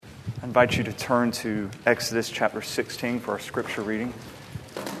I invite you to turn to Exodus chapter 16 for our scripture reading.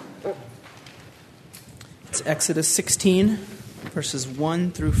 It's Exodus 16, verses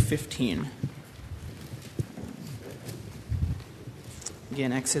 1 through 15.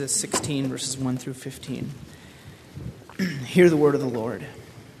 Again, Exodus 16, verses 1 through 15. Hear the word of the Lord.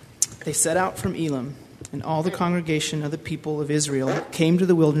 They set out from Elim, and all the congregation of the people of Israel came to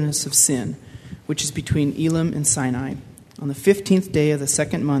the wilderness of Sin, which is between Elim and Sinai, on the 15th day of the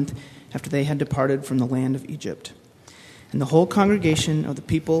second month after they had departed from the land of Egypt. And the whole congregation of the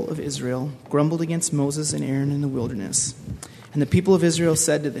people of Israel grumbled against Moses and Aaron in the wilderness. And the people of Israel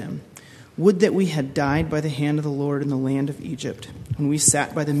said to them, "Would that we had died by the hand of the Lord in the land of Egypt, when we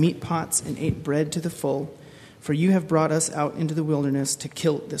sat by the meat pots and ate bread to the full, for you have brought us out into the wilderness to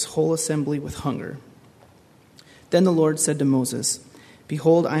kill this whole assembly with hunger." Then the Lord said to Moses,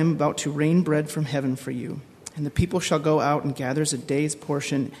 "Behold, I am about to rain bread from heaven for you, and the people shall go out and gather a day's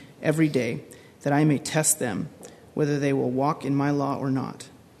portion every day, that I may test them, whether they will walk in my law or not.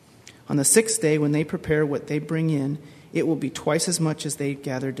 On the sixth day, when they prepare what they bring in, it will be twice as much as they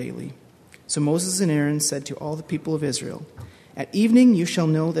gather daily." So Moses and Aaron said to all the people of Israel, "At evening you shall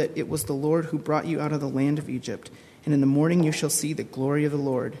know that it was the Lord who brought you out of the land of Egypt, and in the morning you shall see the glory of the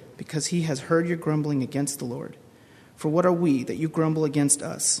Lord, because he has heard your grumbling against the Lord. For what are we that you grumble against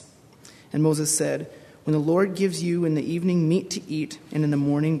us?" And Moses said, "When the Lord gives you in the evening meat to eat, and in the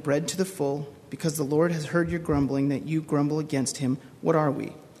morning bread to the full, because the Lord has heard your grumbling that you grumble against him, what are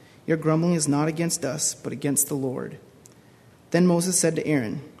we? Your grumbling is not against us, but against the Lord." Then Moses said to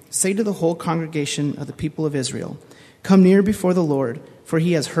Aaron, "Say to the whole congregation of the people of Israel, 'Come near before the Lord, for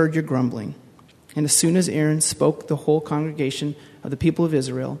he has heard your grumbling.'" And as soon as Aaron spoke the whole congregation of the people of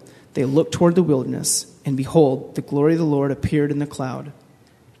Israel, they looked toward the wilderness, and behold, the glory of the Lord appeared in the cloud.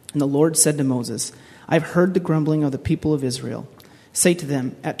 And the Lord said to Moses, "I have heard the grumbling of the people of Israel. Say to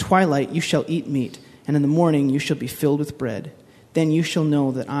them, at twilight you shall eat meat, and in the morning you shall be filled with bread. Then you shall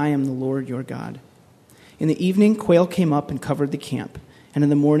know that I am the Lord your God." In the evening quail came up and covered the camp, and in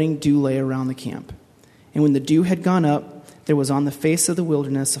the morning dew lay around the camp. And when the dew had gone up, there was on the face of the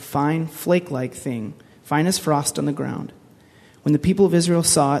wilderness a fine flake-like thing, fine as frost on the ground. When the people of Israel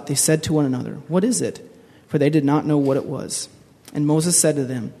saw it, they said to one another, "What is it?" For they did not know what it was. And Moses said to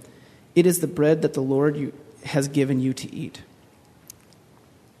them, "It is the bread that the Lord has given you to eat."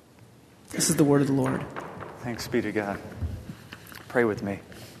 This is the word of the Lord. Thanks be to God. Pray with me.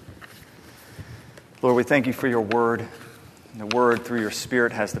 Lord, we thank you for your word. And the word, through your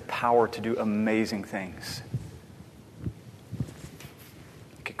Spirit, has the power to do amazing things.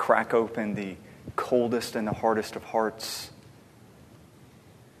 It could crack open the coldest and the hardest of hearts.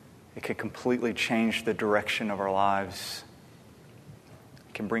 It could completely change the direction of our lives.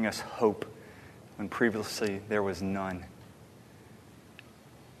 It can bring us hope when previously there was none.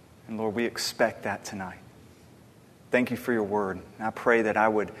 And Lord, we expect that tonight. Thank you for your word. And I pray that I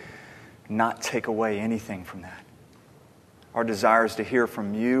would not take away anything from that. Our desire is to hear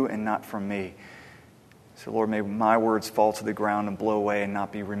from you and not from me. So Lord, may my words fall to the ground and blow away and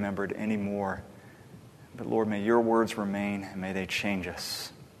not be remembered anymore. But Lord, may your words remain and may they change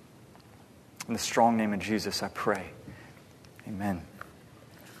us. In the strong name of Jesus, I pray. Amen.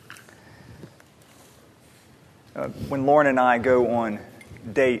 When Lauren and I go on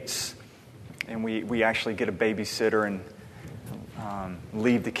dates, and we actually get a babysitter and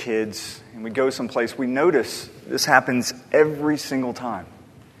leave the kids, and we go someplace, we notice this happens every single time.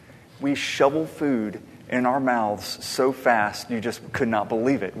 We shovel food in our mouths so fast, you just could not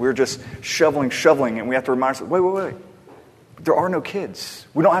believe it. We're just shoveling, and we have to remind ourselves, wait. There are no kids.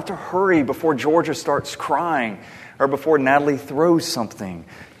 We don't have to hurry before Georgia starts crying or before Natalie throws something,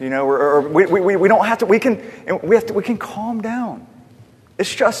 or we don't have to. We can calm down.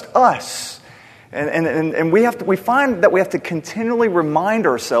 It's just us, and we find that we have to continually remind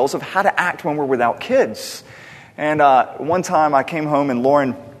ourselves of how to act when we're without kids. And one time I came home and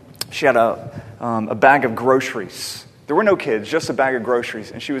Lauren, she had a bag of groceries. There were no kids, just a bag of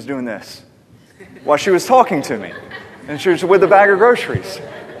groceries, and she was doing this while she was talking to me. And she was with a bag of groceries.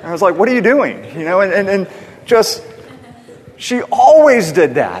 And I was like, "What are you doing?" And just, she always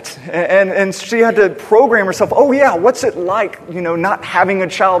did that. And she had to program herself, "Oh yeah, what's it like, not having a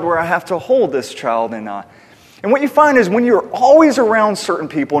child where I have to hold this child?" And what you find is when you're always around certain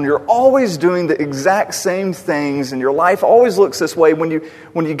people and you're always doing the exact same things and your life always looks this way, when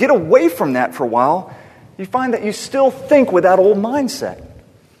you get away from that for a while, you find that you still think with that old mindset.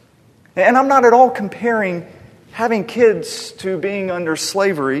 And I'm not at all comparing having kids to being under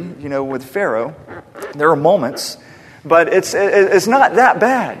slavery, with Pharaoh. There are moments, but it's not that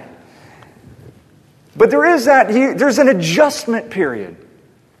bad. But there's an adjustment period.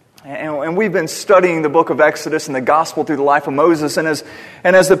 And we've been studying the book of Exodus and the gospel through the life of Moses. And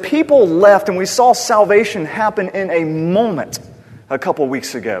as the people left and we saw salvation happen in a moment a couple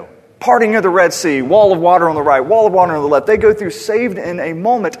weeks ago, parting of the Red Sea, wall of water on the right, wall of water on the left, they go through saved in a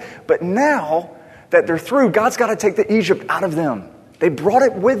moment. But now that they're through, God's got to take the Egypt out of them. They brought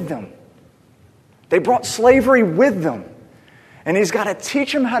it with them. They brought slavery with them. And He's got to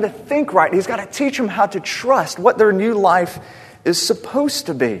teach them how to think right. He's got to teach them how to trust what their new life is supposed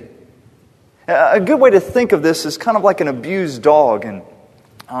to be. A good way to think of this is kind of like an abused dog. And,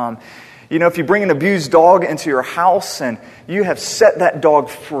 if you bring an abused dog into your house and you have set that dog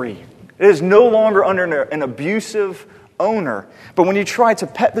free, it is no longer under an abusive owner. But when you try to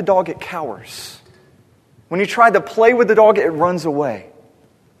pet the dog, it cowers. When you try to play with the dog, it runs away.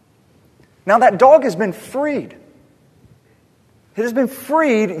 Now that dog has been freed. It has been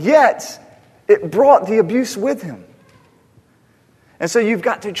freed, yet it brought the abuse with him. And so you've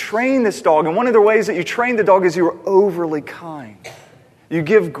got to train this dog. And one of the ways that you train the dog is you are overly kind. You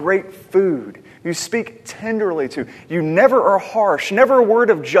give great food. You speak tenderly to. You never are harsh, never a word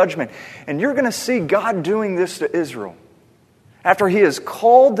of judgment. And you're going to see God doing this to Israel. After He has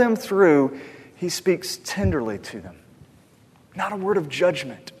called them through, He speaks tenderly to them. Not a word of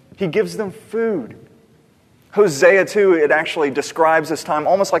judgment. He gives them food. Hosea 2, it actually describes this time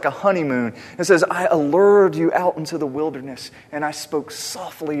almost like a honeymoon. It says, I allured you out into the wilderness, and I spoke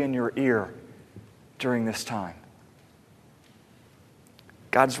softly in your ear during this time.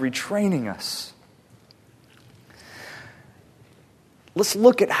 God's retraining us. Let's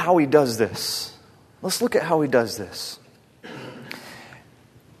look at how He does this. Let's look at how He does this.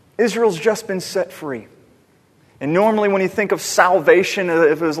 Israel's just been set free. And normally when you think of salvation,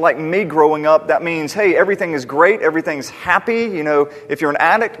 if it was like me growing up, that means, hey, everything is great, everything's happy. If you're an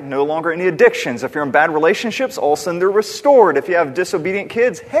addict, no longer any addictions. If you're in bad relationships, all of a sudden they're restored. If you have disobedient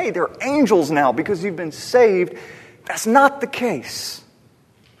kids, hey, they're angels now because you've been saved. That's not the case.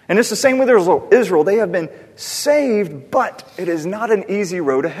 And it's the same with Israel. They have been saved, but it is not an easy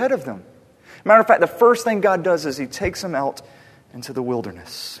road ahead of them. Matter of fact, the first thing God does is He takes them out into the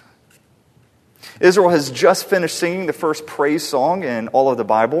wilderness. Israel has just finished singing the first praise song in all of the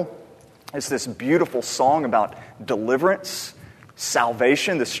Bible. It's this beautiful song about deliverance,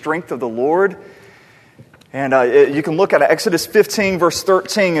 salvation, the strength of the Lord. And you can look at it, Exodus 15, verse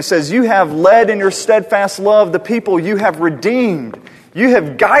 13. It says, you have led in your steadfast love the people you have redeemed. You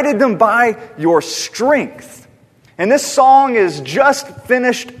have guided them by your strength. And this song is just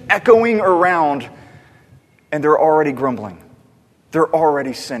finished echoing around, and they're already grumbling. They're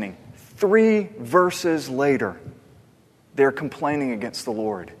already sinning. 3 verses later, they're complaining against the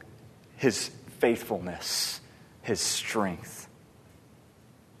Lord, His faithfulness, His strength.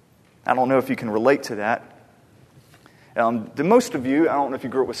 I don't know if you can relate to that. The most of you, I don't know if you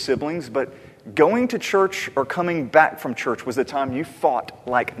grew up with siblings, but going to church or coming back from church was the time you fought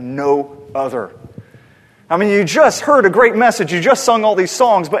like no other. I mean, you just heard a great message, you just sung all these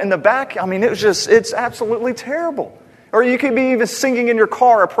songs, but in the back, it's absolutely terrible. Or you could be even singing in your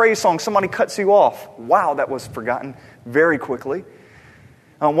car a praise song. Somebody cuts you off. Wow, that was forgotten very quickly.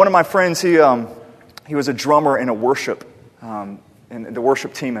 One of my friends, he was a drummer in a worship, in the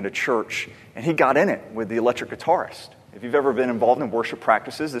worship team at a church. And he got in it with the electric guitarist. If you've ever been involved in worship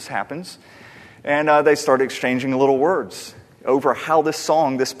practices, this happens. And they started exchanging little words over how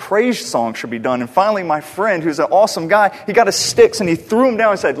this praise song should be done. And finally, my friend, who's an awesome guy, he got his sticks and he threw them down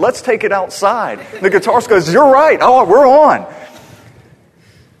and said, let's take it outside. And the guitarist goes, you're right. Oh, we're on.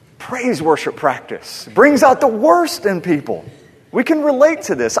 Praise worship practice brings out the worst in people. We can relate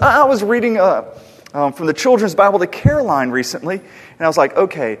to this. I was reading from the Children's Bible, the Caroline, recently, and I was like,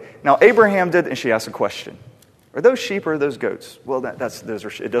 okay, now Abraham did, and she asked a question. Are those sheep or are those goats? Well, it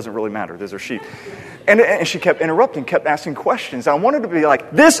doesn't really matter. Those are sheep. And she kept interrupting, kept asking questions. I wanted to be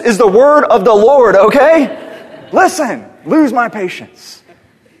like, this is the word of the Lord, okay? Listen, lose my patience.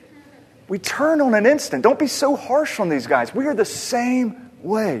 We turn on an instant. Don't be so harsh on these guys. We are the same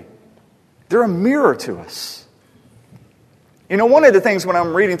way. They're a mirror to us. One of the things when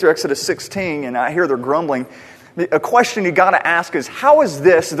I'm reading through Exodus 16 and I hear they're grumbling, a question you got to ask is, how is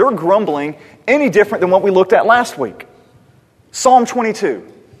their grumbling, any different than what we looked at last week? Psalm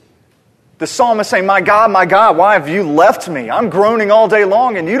 22. The psalmist saying, my God, why have you left me? I'm groaning all day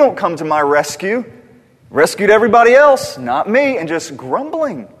long and you don't come to my rescue. Rescued everybody else, not me, and just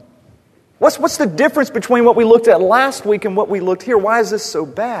grumbling. What's the difference between what we looked at last week and what we looked here? Why is this so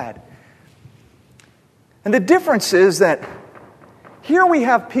bad? And the difference is that here we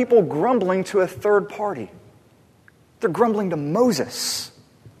have people grumbling to a third party. They're grumbling to Moses.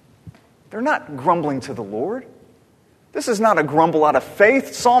 They're not grumbling to the Lord. This is not a grumble out of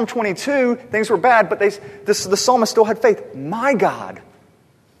faith. Psalm 22, things were bad, but the psalmist still had faith. My God,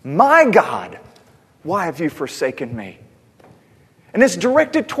 why have you forsaken me? And it's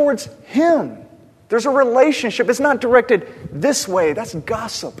directed towards Him. There's a relationship. It's not directed this way. That's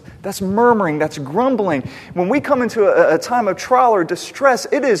gossip. That's murmuring. That's grumbling. When we come into a time of trial or distress,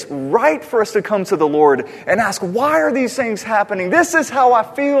 it is right for us to come to the Lord and ask, why are these things happening? This is how I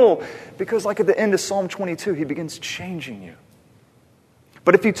feel. Because like at the end of Psalm 22, He begins changing you.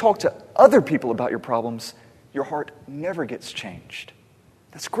 But if you talk to other people about your problems, your heart never gets changed.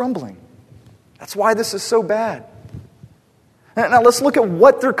 That's grumbling. That's why this is so bad. Now let's look at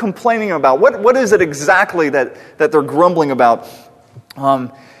what they're complaining about. What is it exactly that they're grumbling about?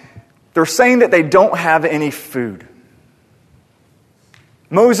 They're saying that they don't have any food.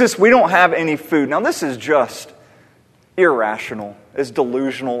 Moses, we don't have any food. Now this is just irrational. It's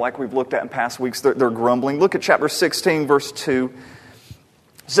delusional like we've looked at in past weeks. They're grumbling. Look at chapter 16, verse 2.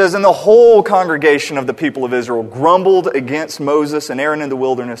 It says, and the whole congregation of the people of Israel grumbled against Moses and Aaron in the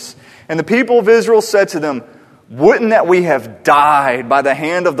wilderness. And the people of Israel said to them, wouldn't that we have died by the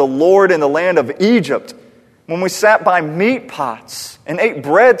hand of the Lord in the land of Egypt, when we sat by meat pots and ate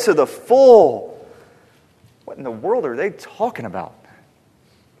bread to the full? What in the world are they talking about?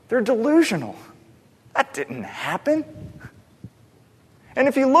 They're delusional. That didn't happen. And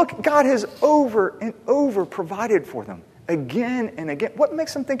if you look, God has over and over provided for them again and again. What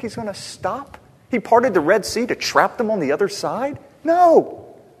makes them think He's going to stop? He parted the Red Sea to trap them on the other side?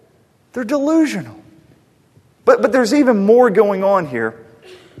 No. They're delusional. But there's even more going on here.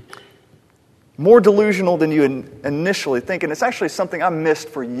 More delusional than you initially think. And it's actually something I missed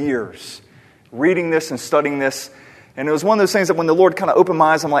for years, reading this and studying this. And it was one of those things that when the Lord kind of opened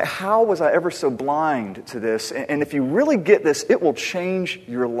my eyes, I'm like, how was I ever so blind to this? And if you really get this, it will change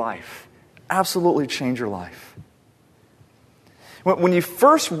your life. Absolutely change your life. When you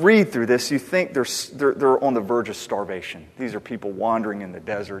first read through this, you think they're on the verge of starvation. These are people wandering in the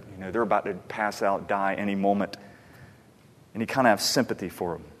desert. They're about to pass out, die any moment. And you kind of have sympathy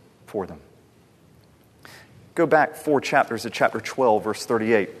for them. Go back 4 chapters to chapter 12, verse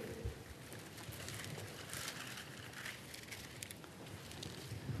 38.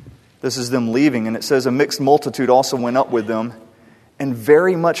 This is them leaving, and it says, a mixed multitude also went up with them, and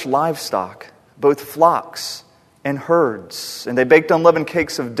very much livestock, both flocks and herds. And they baked unleavened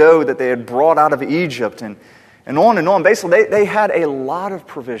cakes of dough that they had brought out of Egypt, and on and on. Basically, they had a lot of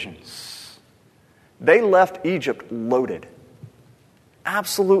provisions. They left Egypt loaded.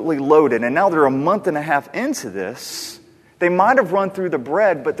 Absolutely loaded. And now they're a month and a half into this. They might have run through the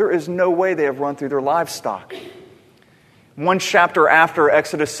bread, but there is no way they have run through their livestock. One chapter after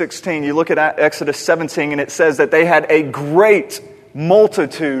Exodus 16, you look at Exodus 17, and it says that they had a great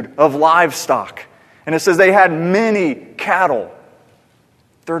multitude of livestock. And it says they had many cattle.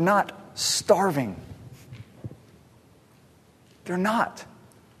 They're not starving. They're not.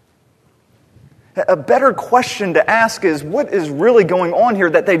 A better question to ask is, what is really going on here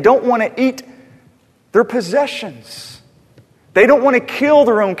that they don't want to eat their possessions? They don't want to kill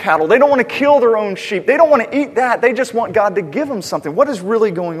their own cattle. They don't want to kill their own sheep. They don't want to eat that. They just want God to give them something. What is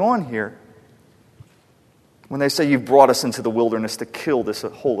really going on here? When they say, you've brought us into the wilderness to kill this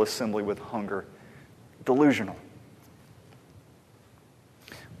whole assembly with hunger. Delusional.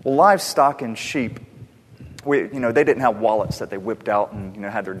 Well, livestock and sheep, they didn't have wallets that they whipped out and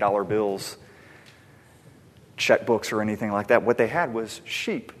had their dollar bills, checkbooks or anything like that. What they had was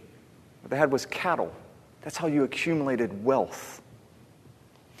sheep. What they had was cattle. That's how you accumulated wealth.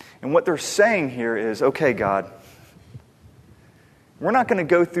 And what they're saying here is, okay, God, we're not going to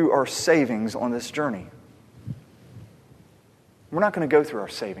go through our savings on this journey. We're not going to go through our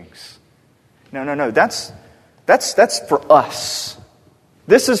savings. No. That's for us.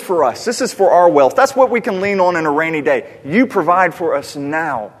 This is for us. This is for our wealth. That's what we can lean on in a rainy day. You provide for us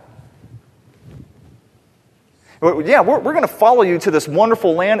now. Yeah, we're going to follow you to this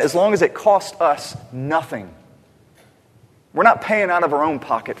wonderful land as long as it costs us nothing. We're not paying out of our own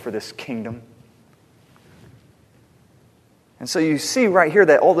pocket for this kingdom. And so you see right here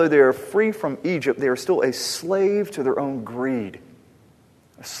that although they are free from Egypt, they are still a slave to their own greed.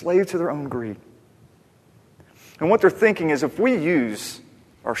 A slave to their own greed. And what they're thinking is, if we use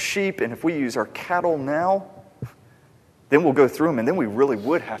our sheep and if we use our cattle now, then we'll go through them and then we really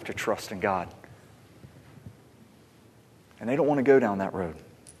would have to trust in God. And they don't want to go down that road.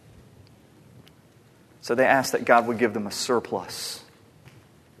 So they ask that God would give them a surplus.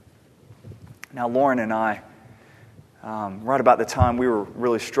 Now, Lauren and I, right about the time we were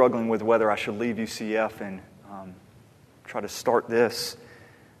really struggling with whether I should leave UCF and try to start this,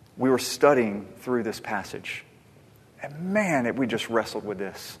 we were studying through this passage. And man, we just wrestled with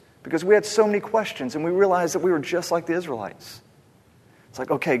this because we had so many questions and we realized that we were just like the Israelites. It's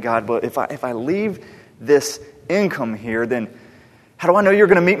like, okay, God, but if I leave this income here, then how do I know you're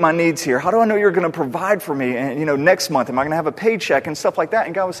going to meet my needs here? How do I know you're going to provide for me? And, next month, am I going to have a paycheck and stuff like that?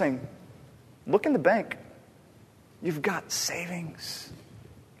 And God was saying, look in the bank. You've got savings.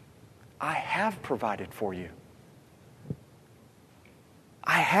 I have provided for you.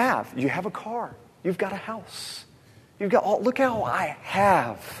 I have. You have a car. You've got a house. Look how I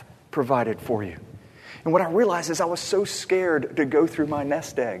have provided for you. And what I realized is I was so scared to go through my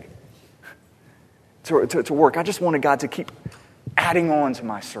nest egg to work. I just wanted God to keep adding on to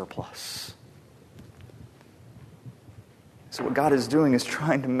my surplus. So what God is doing is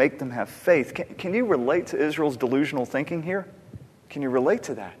trying to make them have faith. Can you relate to Israel's delusional thinking here? Can you relate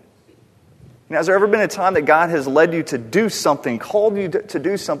to that? Has there ever been a time that God has led you to do something, called you to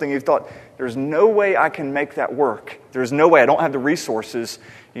do something, you've thought, there's no way I can make that work. There's no way. I don't have the resources.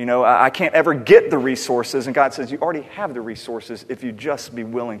 I can't ever get the resources. And God says, you already have the resources if you just be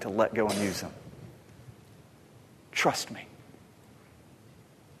willing to let go and use them. Trust me.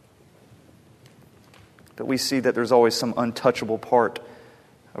 But we see that there's always some untouchable part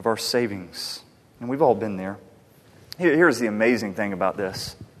of our savings. And we've all been there. Here's the amazing thing about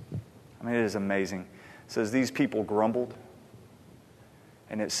this. It is amazing. It says these people grumbled.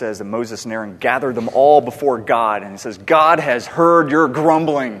 And it says that Moses and Aaron gathered them all before God. And it says, God has heard your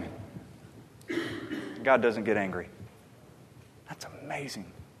grumbling. God doesn't get angry. That's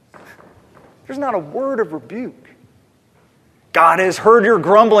amazing. There's not a word of rebuke. God has heard your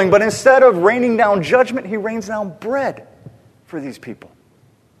grumbling, but instead of raining down judgment, He rains down bread for these people.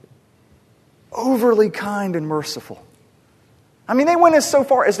 Overly kind and merciful. They went as so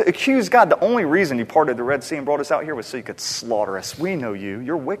far as to accuse God. The only reason He parted the Red Sea and brought us out here was so He could slaughter us. We know you.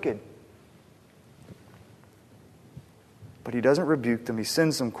 You're wicked. But He doesn't rebuke them. He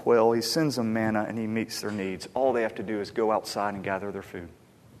sends them quail. He sends them manna, and He meets their needs. All they have to do is go outside and gather their food.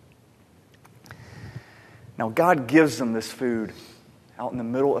 Now, God gives them this food out in the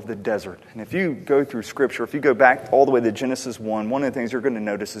middle of the desert. And if you go through Scripture, if you go back all the way to Genesis 1, one of the things you're going to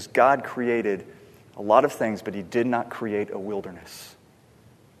notice is God created a lot of things, but He did not create a wilderness.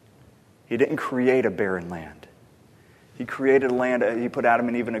 He didn't create a barren land. He created a land, He put Adam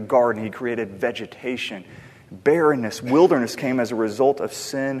and Eve in a garden. He created vegetation. Barrenness, wilderness came as a result of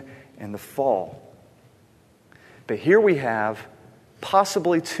sin and the fall. But here we have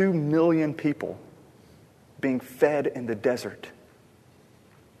possibly 2 million people being fed in the desert.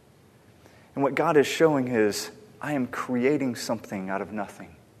 And what God is showing is, I am creating something out of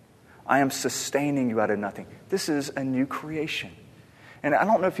nothing. I am sustaining you out of nothing. This is a new creation. And I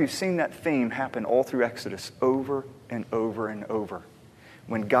don't know if you've seen that theme happen all through Exodus over and over and over.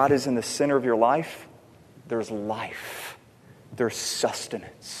 When God is in the center of your life, there's life. There's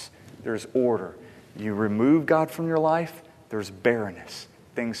sustenance. There's order. You remove God from your life, there's barrenness.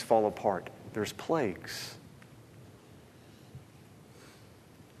 Things fall apart. There's plagues.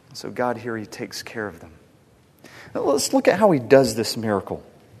 So God here, He takes care of them. Now let's look at how He does this miracle.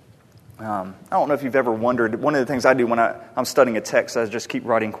 I don't know if you've ever wondered, one of the things I do when I'm studying a text, I just keep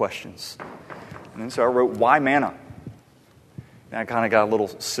writing questions. And so I wrote, why manna? And I kind of got a little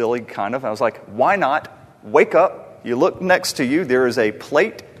silly, kind of. I was like, why not wake up, you look next to you, there is a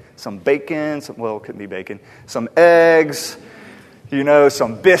plate, some bacon, it couldn't be bacon, some eggs,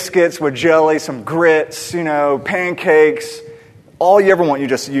 some biscuits with jelly, some grits, pancakes. All you ever want,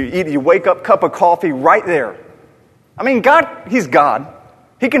 you eat, you wake up, cup of coffee right there. God, He's God.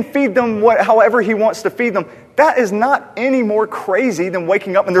 He can feed them however He wants to feed them. That is not any more crazy than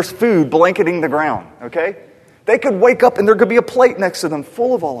waking up and there's food blanketing the ground, okay? They could wake up and there could be a plate next to them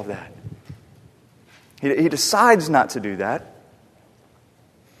full of all of that. He decides not to do that.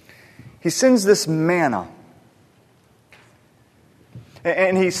 He sends this manna.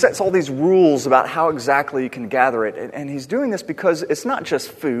 And He sets all these rules about how exactly you can gather it. And He's doing this because it's not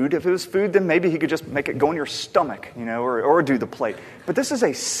just food. If it was food, then maybe He could just make it go in your stomach, or do the plate. But this is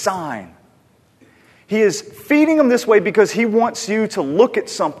a sign. He is feeding them this way because He wants you to look at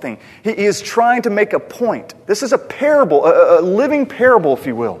something. He is trying to make a point. This is a parable, a living parable, if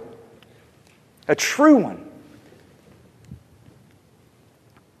you will. A true one.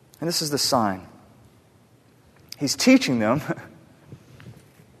 And this is the sign. He's teaching them.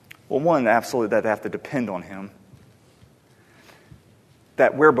 Well, one, absolutely, that they have to depend on Him.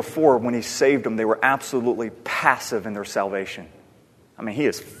 That where before, when He saved them, they were absolutely passive in their salvation. He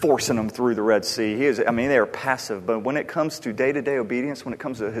is forcing them through the Red Sea. They are passive. But when it comes to day-to-day obedience, when it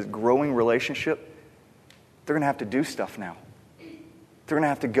comes to His growing relationship, they're going to have to do stuff now. They're going to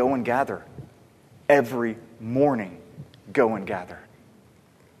have to go and gather every morning go and gather.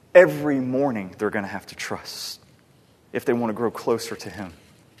 Every morning they're going to have to trust if they want to grow closer to Him.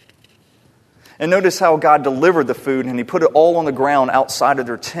 And notice how God delivered the food and He put it all on the ground outside of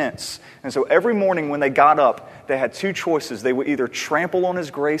their tents. And so every morning when they got up, they had two choices. They would either trample on His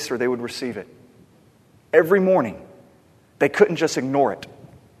grace or they would receive it. Every morning. They couldn't just ignore it.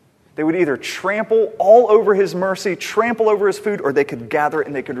 They would either trample all over His mercy, trample over His food, or they could gather it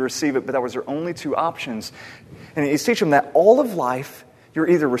and they could receive it. But that was their only two options. And He's teaching them that all of life, you're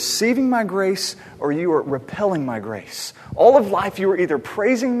either receiving my grace or you are repelling my grace. All of life, you are either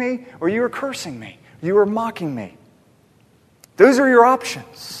praising me or you are cursing me. You are mocking me. Those are your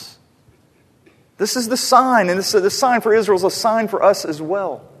options. This is the sign, and this is the sign for Israel is a sign for us as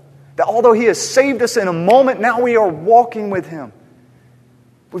well. That although He has saved us in a moment, now we are walking with Him.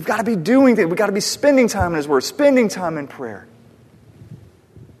 We've got to be doing things. We've got to be spending time in His Word, spending time in prayer.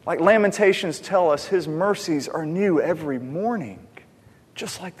 Like Lamentations tell us, His mercies are new every morning.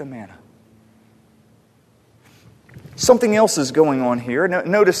 Just like the manna. Something else is going on here.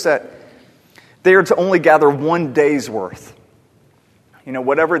 Notice that they are to only gather one day's worth. You know,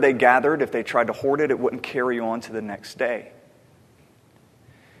 whatever they gathered, if they tried to hoard it, it wouldn't carry on to the next day.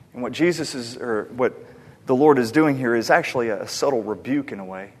 And what what the Lord is doing here is actually a subtle rebuke in a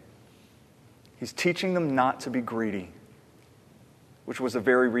way. He's teaching them not to be greedy, which was the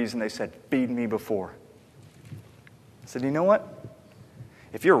very reason they said, "Feed me before." I said, you know what?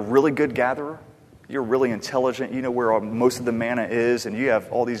 If you're a really good gatherer, you're really intelligent, you know where most of the manna is, and you have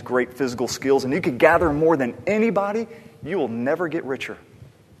all these great physical skills, and you can gather more than anybody, you will never get richer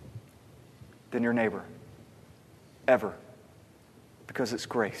than your neighbor. Ever. Because it's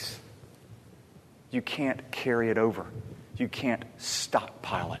grace. You can't carry it over. You can't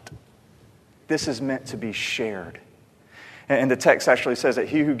stockpile it. This is meant to be shared. And the text actually says that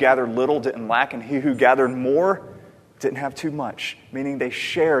he who gathered little didn't lack, and he who gathered more didn't have too much, meaning they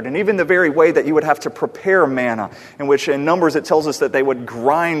shared. And even the very way that you would have to prepare manna, in which in Numbers it tells us that they would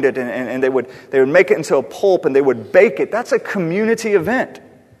grind it and they would make it into a pulp and they would bake it. That's a community event.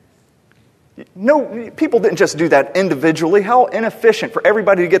 No, people didn't just do that individually. How inefficient for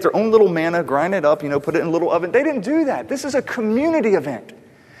everybody to get their own little manna, grind it up, put it in a little oven. They didn't do that. This is a community event.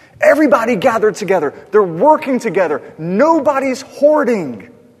 Everybody gathered together. They're working together. Nobody's hoarding.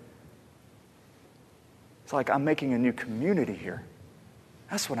 It's like I'm making a new community here.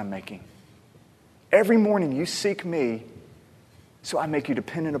 That's what I'm making. Every morning you seek me, so I make you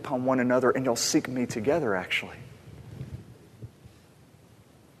dependent upon one another, and you'll seek me together, actually.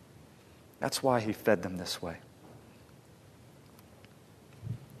 That's why He fed them this way.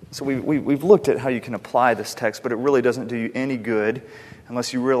 So we've looked at how you can apply this text, but it really doesn't do you any good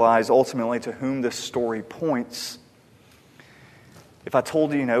unless you realize ultimately to whom this story points. If I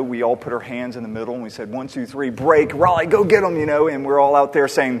told you, we all put our hands in the middle and we said, 1, 2, 3, break, Raleigh, go get them, and we're all out there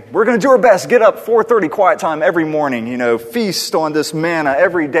saying, we're going to do our best, get up 4:30 quiet time every morning, feast on this manna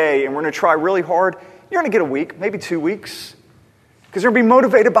every day, and we're going to try really hard, you're going to get a week, maybe 2 weeks, because you're going to be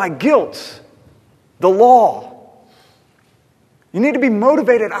motivated by guilt, the law. You need to be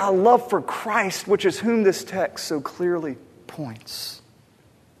motivated out of love for Christ, which is whom this text so clearly points.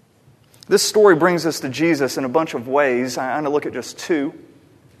 This story brings us to Jesus in a bunch of ways. I'm going to look at just two.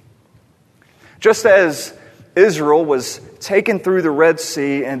 Just as Israel was taken through the Red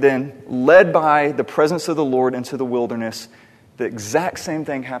Sea and then led by the presence of the Lord into the wilderness, the exact same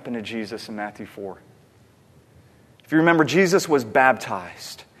thing happened to Jesus in Matthew 4. If you remember, Jesus was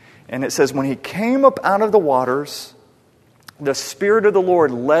baptized. And it says, when He came up out of the waters, the Spirit of the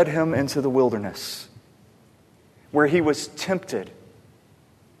Lord led Him into the wilderness, where He was tempted.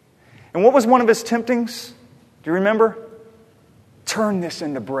 And what was one of His temptings? Do you remember? Turn this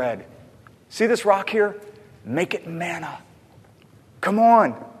into bread. See this rock here? Make it manna. Come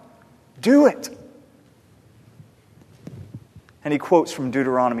on. Do it. And He quotes from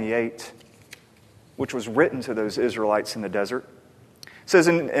Deuteronomy 8, which was written to those Israelites in the desert. It says,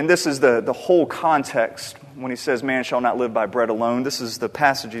 and this is the whole context when He says, man shall not live by bread alone. This is the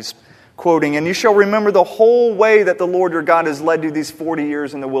passage He's quoting, and you shall remember the whole way that the Lord your God has led you these 40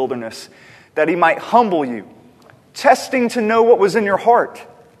 years in the wilderness, that He might humble you, testing to know what was in your heart,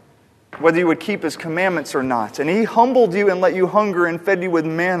 whether you would keep His commandments or not. And He humbled you and let you hunger and fed you with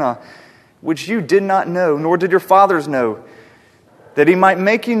manna, which you did not know, nor did your fathers know, that He might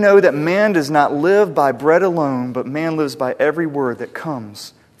make you know that man does not live by bread alone, but man lives by every word that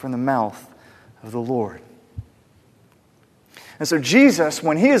comes from the mouth of the Lord. And so Jesus,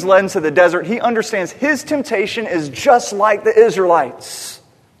 when He is led into the desert, He understands His temptation is just like the Israelites.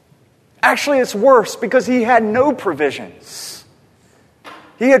 Actually, it's worse because He had no provisions.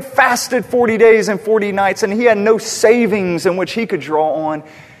 He had fasted 40 days and 40 nights, and he had no savings in which he could draw on,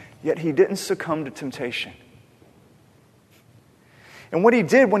 yet he didn't succumb to temptation. And what he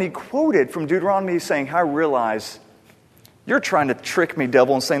did when he quoted from Deuteronomy, he's saying, I realize you're trying to trick me,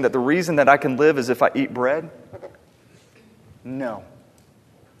 devil, and saying that the reason that I can live is if I eat bread? No.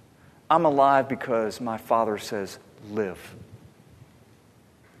 I'm alive because my Father says, live.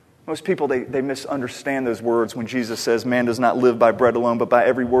 Most people, they misunderstand those words when Jesus says, man does not live by bread alone, but by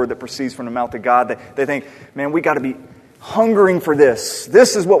every word that proceeds from the mouth of God. They think, man, we got to be hungering for this.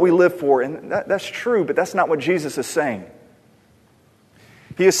 This is what we live for. And that's true, but that's not what Jesus is saying.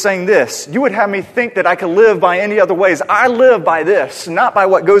 He is saying this: you would have me think that I could live by any other ways. I live by this, not by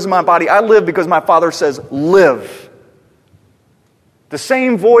what goes in my body. I live because my Father says, live. The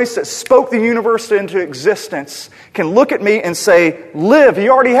same voice that spoke the universe into existence can look at me and say, live. He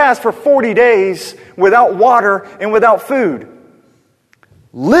already has for 40 days without water and without food.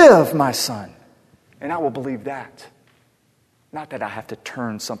 Live, my son. And I will believe that. Not that I have to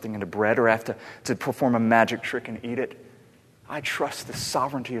turn something into bread or have to perform a magic trick and eat it. I trust the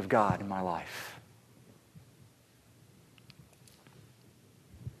sovereignty of God in my life.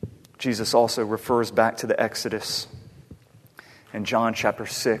 Jesus also refers back to the Exodus in John chapter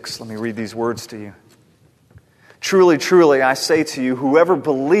 6. Let me read these words to you. Truly, truly, I say to you, whoever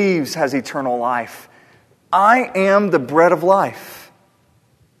believes has eternal life. I am the bread of life.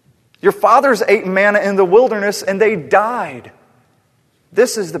 Your fathers ate manna in the wilderness and they died.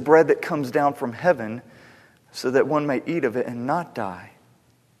 This is the bread that comes down from heaven, so that one may eat of it and not die.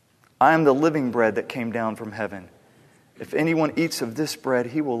 I am the living bread that came down from heaven. If anyone eats of this bread,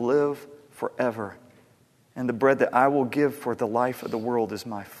 he will live forever. And the bread that I will give for the life of the world is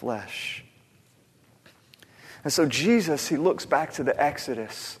my flesh. And so Jesus, he looks back to the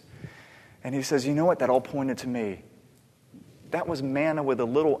Exodus and he says, you know what? That all pointed to me. That was manna with a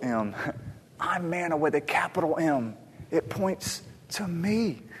little m. I'm manna with a capital M. It points to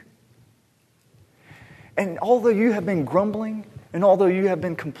me. And although you have been grumbling, and although you have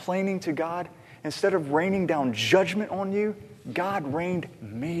been complaining to God, instead of raining down judgment on you, God rained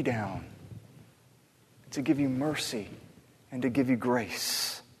me down to give you mercy and to give you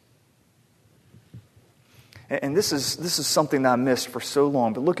grace. And this is something that I missed for so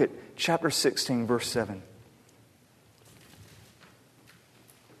long. But look at chapter 16, verse 7.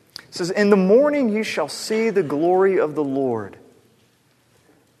 It says, in the morning you shall see the glory of the Lord,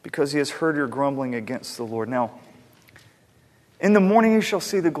 because he has heard your grumbling against the Lord. Now, in the morning you shall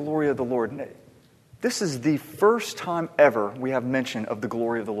see the glory of the Lord. This is the first time ever we have mention of the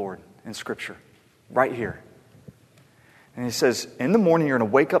glory of the Lord in Scripture. Right here. And he says, in the morning you're going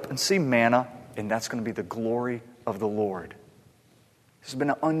to wake up and see manna, and that's going to be the glory of the Lord. This has been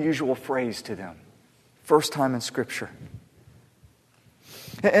an unusual phrase to them. First time in Scripture.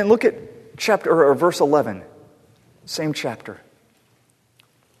 And look at verse 11. Same chapter.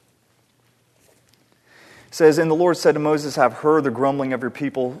 It says, and the Lord said to Moses, I have heard the grumbling of your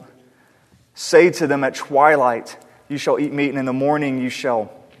people. Say to them at twilight, you shall eat meat, and in the morning you shall...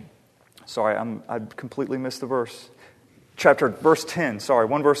 I completely missed the verse. Verse 10,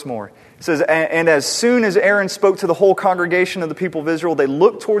 one verse more. It says, and as soon as Aaron spoke to the whole congregation of the people of Israel, they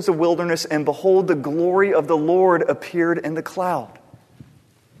looked towards the wilderness, and behold, the glory of the Lord appeared in the cloud.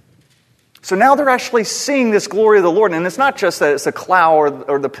 So now they're actually seeing this glory of the Lord, and it's not just that it's a cloud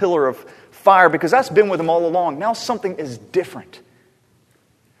or the pillar of fire, because that's been with them all along. Now something is different.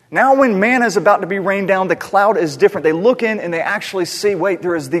 Now when manna is about to be rained down, the cloud is different. They look in and they actually see, wait,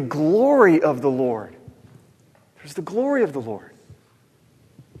 there is the glory of the Lord. There's the glory of the Lord.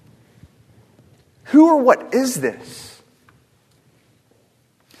 Who or what is this?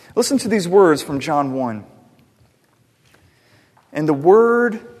 Listen to these words from John 1. And the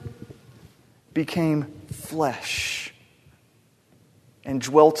Word became flesh and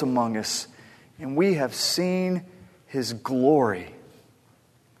dwelt among us, and we have seen His glory.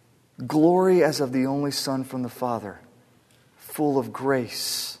 Glory as of the only Son from the Father, full of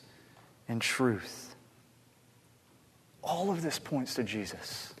grace and truth. All of this points to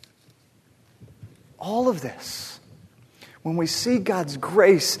Jesus. All of this. When we see God's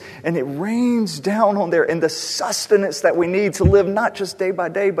grace and it rains down on there and the sustenance that we need to live not just day by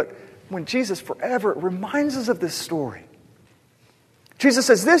day, but when Jesus forever, it reminds us of this story. Jesus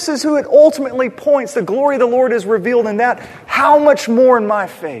says, this is who it ultimately points. The glory of the Lord is revealed in that. How much more in my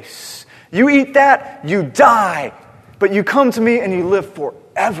face? You eat that, you die. But you come to me and you live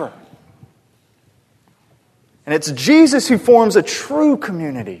forever. And it's Jesus who forms a true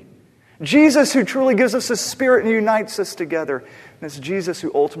community. Jesus who truly gives us His Spirit and unites us together. And it's Jesus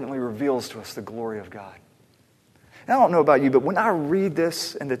who ultimately reveals to us the glory of God. And I don't know about you, but when I read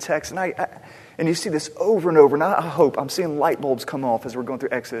this in the text, and you see this over and over, and I hope I'm seeing light bulbs come off as we're going through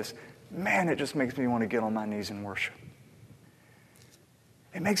Exodus, man, it just makes me want to get on my knees and worship.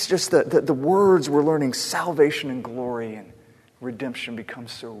 It makes just the words we're learning, salvation and glory and redemption, become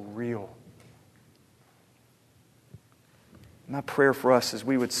so real. My prayer for us is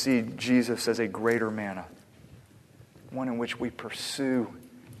we would see Jesus as a greater manna, one in which we pursue,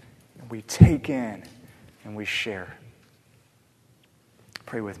 and we take in, and we share.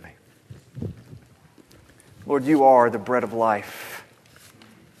 Pray with me. Lord, you are the bread of life,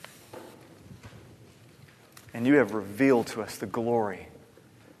 and you have revealed to us the glory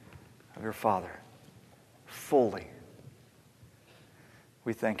of your Father fully.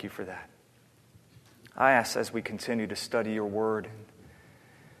 We thank you for that. I ask, as we continue to study your word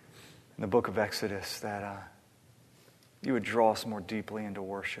in the book of Exodus, that you would draw us more deeply into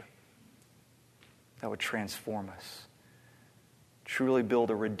worship, that would transform us, truly build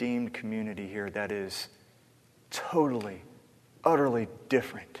a redeemed community here that is totally, utterly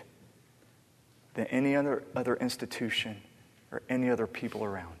different than any other institution or any other people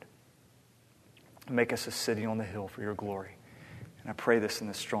around. Make us a city on the hill for your glory. And I pray this in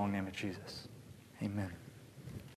the strong name of Jesus. Amen.